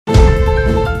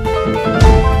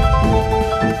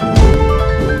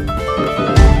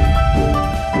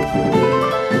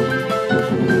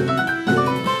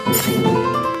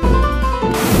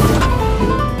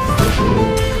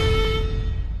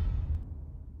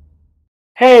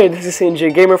Hey, this is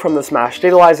CNJ Gamer from the Smash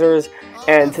Datalyzers,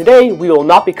 and today we will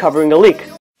not be covering a leak.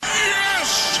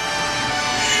 Yes!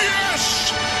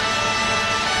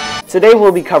 Yes! Today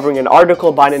we'll be covering an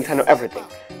article by Nintendo Everything.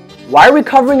 Why are we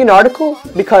covering an article?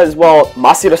 Because, well,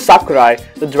 Masahiro Sakurai,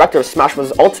 the director of Smash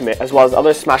Bros. Ultimate, as well as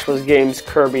other Smash Bros. Games,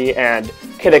 Kirby, and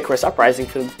Kid Icarus Uprising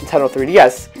for the Nintendo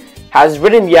 3DS, has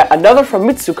written yet another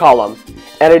Famitsu column,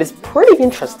 and it is pretty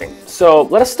interesting. So,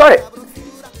 let us start it.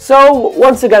 So,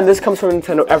 once again, this comes from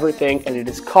Nintendo Everything, and it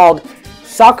is called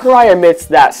Sakurai admits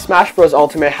that Smash Bros.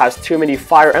 Ultimate has too many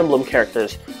Fire Emblem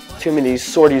characters, too many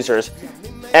sword users,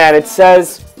 and it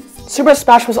says, Super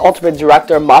Smash Bros. Ultimate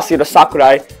director Masahiro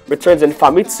Sakurai returns in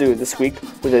Famitsu this week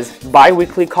with his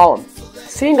bi-weekly column.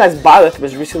 Seeing as Byleth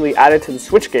was recently added to the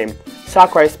Switch game,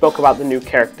 Sakurai spoke about the new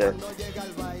character,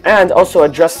 and also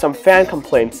addressed some fan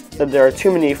complaints that there are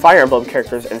too many Fire Emblem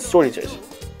characters and sword users.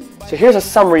 So here's a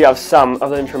summary of some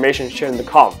of the information shared in the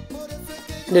column.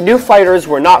 The new fighters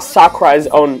were not Sakurai's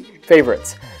own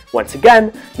favorites. Once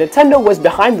again, Nintendo was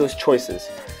behind those choices.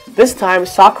 This time,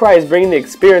 Sakurai is bringing the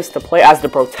experience to play as the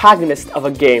protagonist of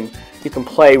a game you can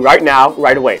play right now,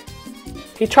 right away.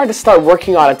 He tried to start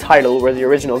working on a title where the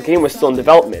original game was still in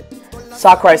development.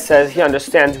 Sakurai says he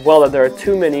understands well that there are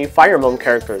too many Fire Emblem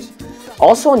characters.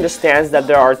 Also understands that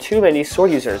there are too many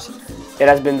sword users. It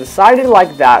has been decided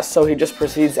like that, so he just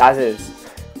proceeds as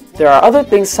is. There are other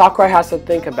things Sakurai has to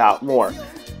think about more.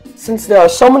 Since there are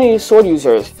so many sword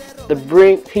users,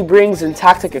 he brings in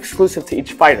tactic exclusive to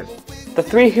each fighter. The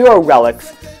 3 hero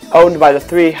relics, owned by the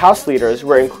 3 house leaders,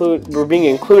 were being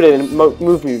included in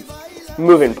move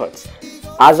inputs.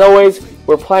 As always,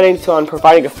 we're planning on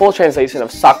providing a full translation of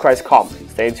Sakurai's column.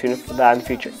 Stay tuned for that in the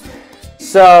future.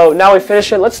 So now we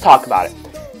finish it, let's talk about it.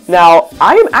 Now,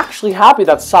 I am actually happy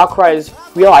that Sakurai is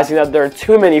realizing that there are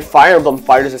too many Fire Emblem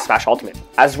fighters in Smash Ultimate,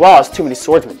 as well as too many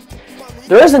swordsmen.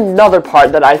 There is another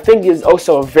part that I think is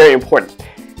also very important.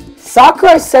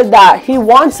 Sakurai said that he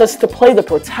wants us to play the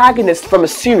protagonist from a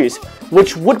series,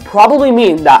 which would probably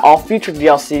mean that all future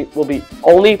DLC will be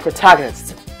only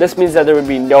protagonists. This means that there would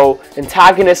be no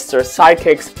antagonists or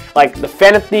sidekicks like the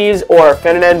Phantom Thieves or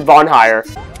Ferdinand von Aegir.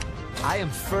 I am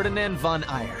Ferdinand von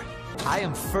Aegir. I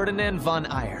am Ferdinand von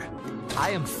Aegir.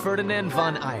 I am Ferdinand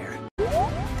von Aegir.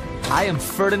 I am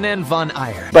Ferdinand von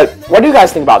Aegir. But what do you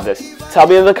guys think about this? Tell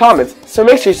me in the comments. So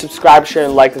make sure you subscribe, share,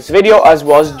 and like this video, as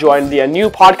well as join the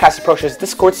new Podcast Approaches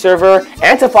Discord server,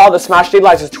 and to follow the Smash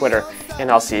Datalyzers Twitter.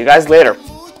 And I'll see you guys later.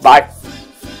 Bye.